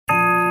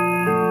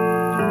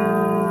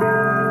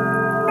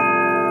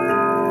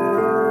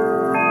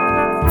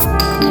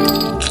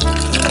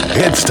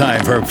It's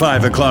time for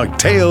 5 o'clock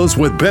Tales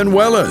with Ben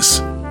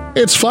Willis.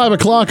 It's 5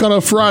 o'clock on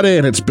a Friday,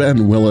 and it's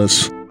Ben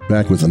Willis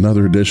back with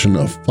another edition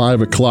of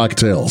 5 o'clock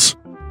Tales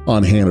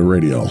on Hannah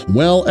Radio.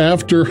 Well,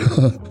 after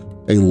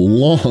a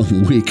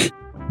long week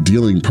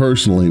dealing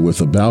personally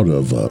with a bout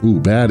of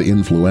bad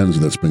influenza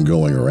that's been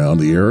going around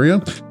the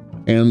area,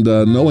 and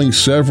knowing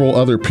several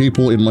other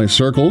people in my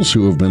circles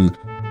who have been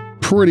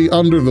pretty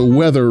under the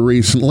weather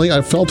recently,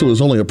 I felt it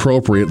was only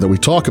appropriate that we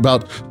talk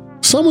about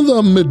some of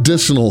the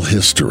medicinal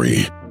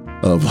history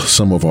of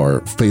some of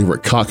our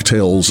favorite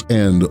cocktails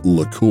and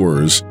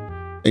liqueurs.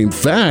 In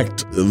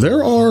fact,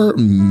 there are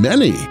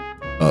many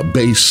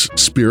base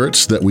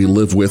spirits that we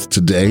live with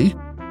today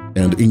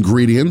and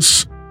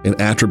ingredients and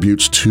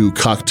attributes to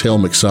cocktail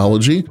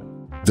mixology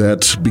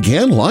that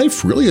began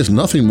life really as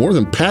nothing more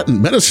than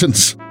patent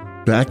medicines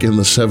back in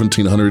the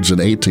 1700s and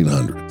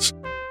 1800s.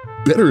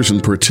 Bitters in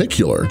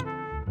particular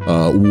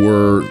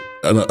were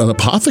an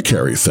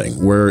apothecary thing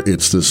where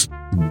it's this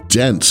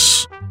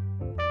dense,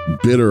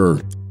 bitter,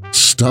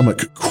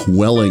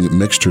 stomach-quelling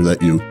mixture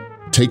that you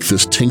take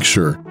this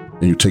tincture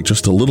and you take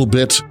just a little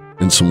bit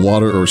in some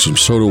water or some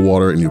soda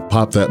water and you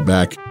pop that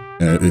back,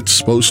 and it's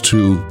supposed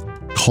to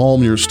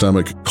calm your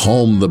stomach,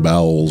 calm the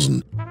bowels,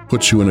 and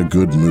put you in a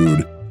good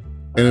mood.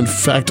 And in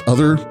fact,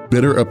 other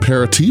bitter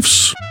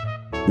aperitifs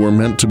were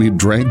meant to be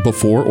drank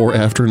before or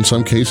after in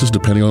some cases,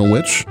 depending on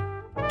which,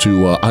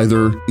 to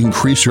either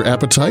increase your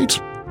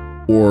appetite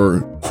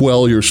or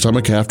quell your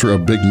stomach after a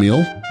big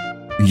meal.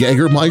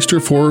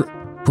 Jägermeister, for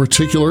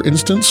particular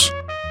instance,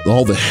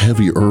 all the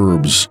heavy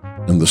herbs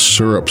and the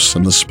syrups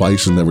and the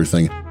spice and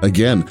everything,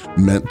 again,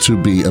 meant to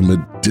be a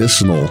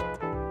medicinal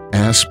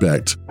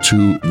aspect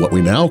to what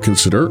we now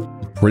consider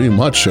pretty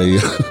much a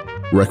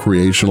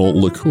recreational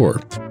liqueur.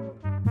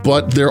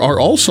 But there are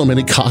also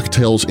many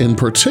cocktails in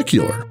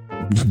particular.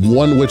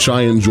 One which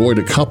I enjoyed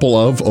a couple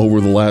of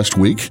over the last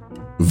week.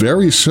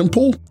 Very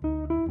simple,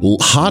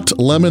 hot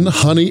lemon,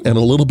 honey, and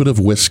a little bit of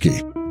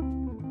whiskey.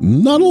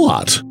 Not a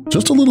lot,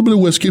 just a little bit of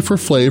whiskey for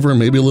flavor and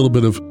maybe a little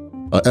bit of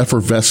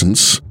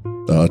effervescence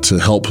to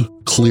help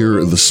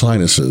clear the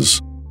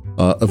sinuses.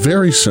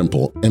 Very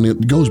simple, and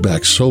it goes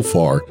back so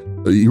far,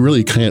 you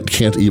really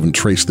can't even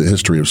trace the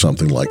history of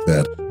something like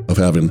that, of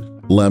having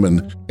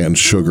lemon and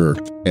sugar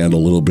and a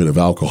little bit of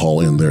alcohol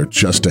in there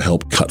just to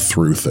help cut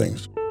through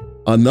things.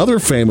 Another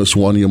famous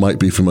one you might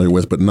be familiar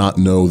with but not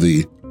know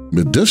the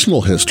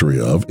medicinal history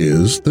of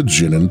is the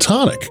gin and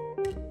tonic.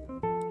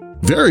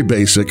 Very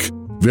basic,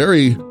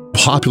 very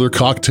popular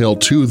cocktail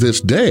to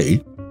this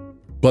day,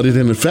 but it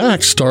in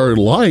fact started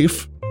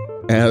life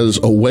as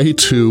a way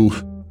to,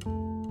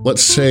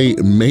 let's say,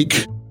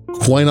 make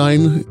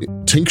quinine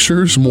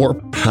tinctures more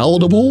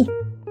palatable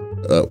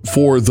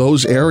for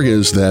those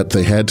areas that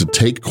they had to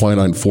take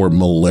quinine for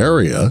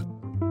malaria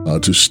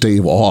to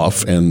stave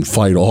off and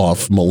fight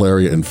off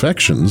malaria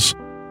infections.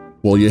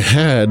 Well, you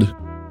had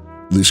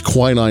this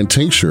quinine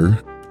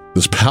tincture,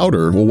 this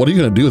powder. Well, what are you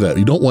going to do with that?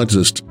 You don't want to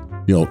just,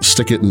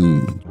 stick it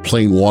in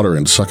plain water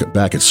and suck it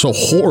back. It's so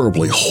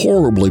horribly,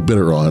 horribly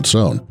bitter on its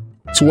own.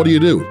 So what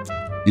do?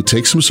 You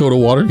take some soda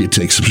water, you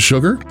take some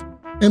sugar,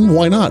 and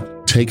why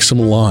not take some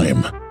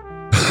lime?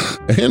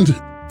 And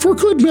for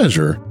good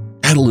measure,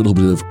 add a little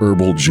bit of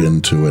herbal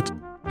gin to it,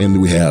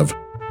 and we have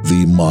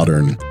the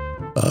modern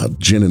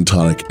gin and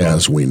tonic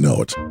as we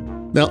know it.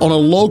 Now, on a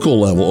local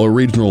level or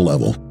regional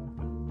level,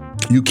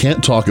 you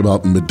can't talk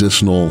about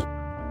medicinal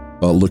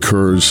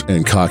liqueurs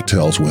and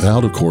cocktails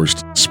without, of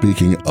course,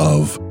 speaking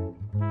of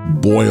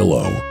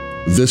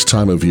Boilo. This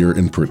time of year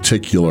in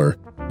particular,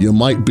 you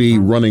might be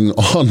running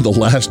on the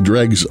last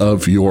dregs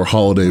of your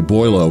holiday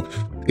Boilo.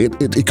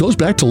 It goes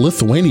back to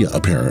Lithuania,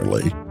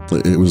 apparently.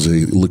 It was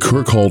a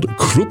liqueur called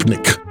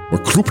krupnik or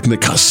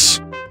krupnikas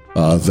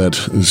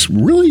that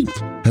really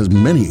has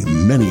many,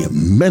 many,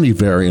 many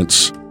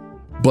variants.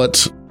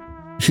 But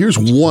here's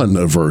one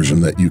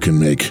version that you can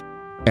make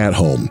at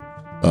home.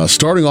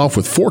 Starting off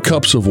with 4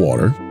 cups of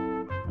water,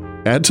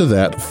 add to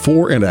that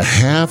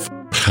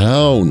 4.5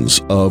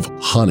 pounds of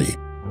honey.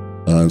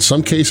 In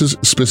some cases,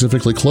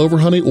 specifically clover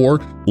honey or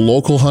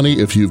local honey.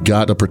 If you've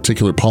got a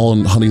particular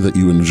pollen honey that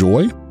you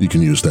enjoy, you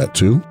can use that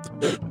too.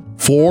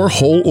 4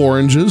 whole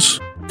oranges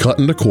cut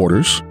into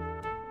quarters,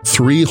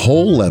 3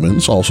 whole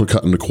lemons also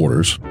cut into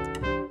quarters,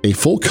 a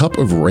full cup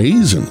of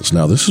raisins.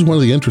 Now, this is one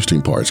of the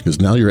interesting parts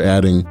because now you're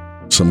adding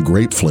some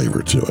grape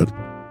flavor to it.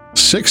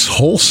 6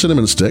 whole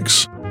cinnamon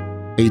sticks,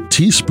 a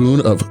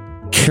teaspoon of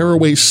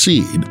caraway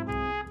seed,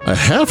 a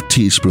half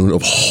teaspoon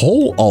of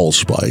whole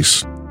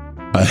allspice,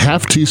 a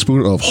half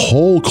teaspoon of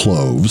whole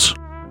cloves,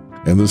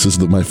 and this is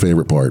my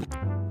favorite part,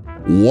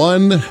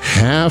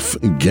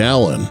 1/2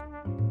 gallon,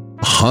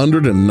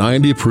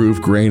 190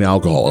 proof grain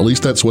alcohol. At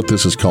least that's what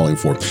this is calling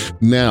for.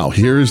 Now,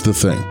 here's the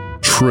thing.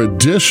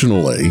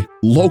 Traditionally,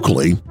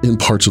 locally, in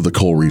parts of the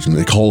coal region,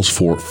 it calls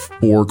for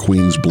 4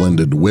 Queens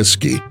blended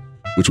whiskey,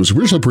 which was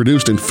originally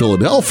produced in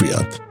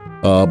Philadelphia,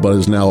 but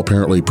is now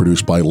apparently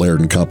produced by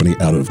Laird & Company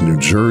out of New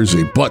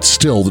Jersey. But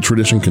still, the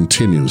tradition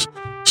continues.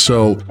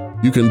 So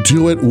you can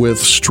do it with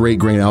straight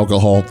grain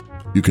alcohol.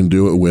 You can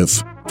do it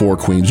with 4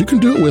 queens. You can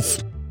do it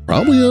with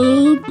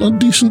probably a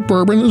decent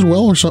bourbon as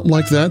well or something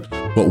like that.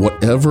 But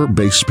whatever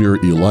base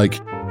spirit you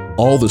like,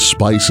 all the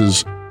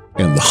spices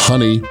and the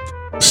honey,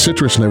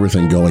 citrus and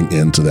everything going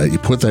into that. You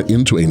put that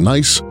into a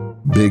nice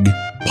big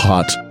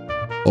pot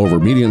over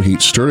medium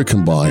heat, stir to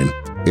combine,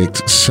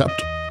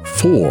 except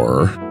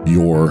for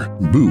your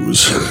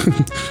booze.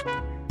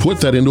 Put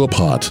that into a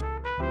pot,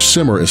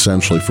 simmer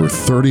essentially for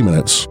 30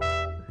 minutes,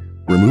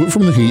 remove it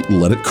from the heat,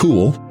 let it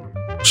cool,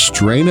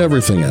 strain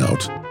everything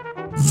out.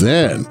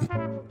 Then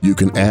you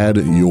can add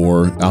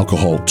your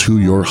alcohol to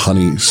your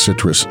honey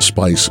citrus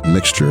spice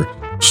mixture.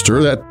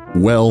 Stir that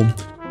well,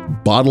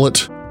 bottle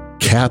it,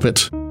 cap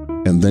it,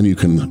 and then you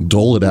can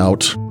dole it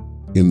out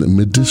in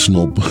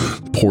medicinal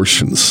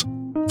portions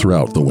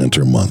throughout the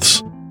winter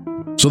months.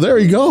 So there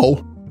you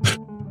go.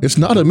 It's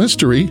not a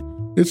mystery.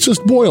 It's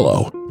just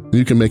Boilo.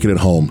 You can make it at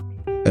home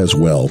as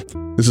well.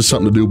 This is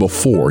something to do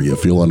before you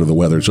feel under the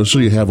weather, so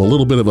you have a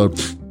little bit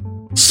of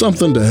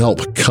something to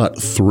help cut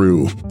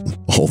through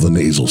all the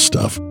nasal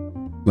stuff.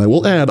 And I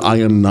will add, I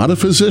am not a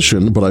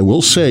physician, but I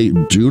will say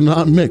do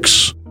not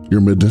mix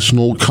your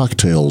medicinal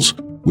cocktails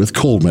with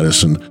cold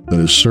medicine. That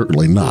is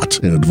certainly not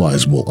an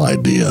advisable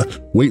idea.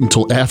 Wait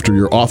until after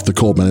you're off the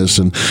cold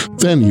medicine,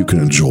 then you can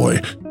enjoy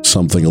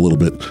something a little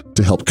bit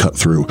to help cut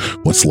through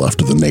what's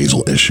left of the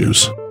nasal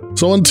issues.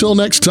 So until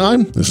next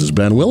time, this is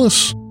Ben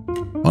Willis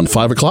on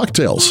 5 O'Clock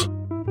Tales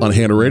on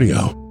Hannah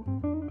Radio.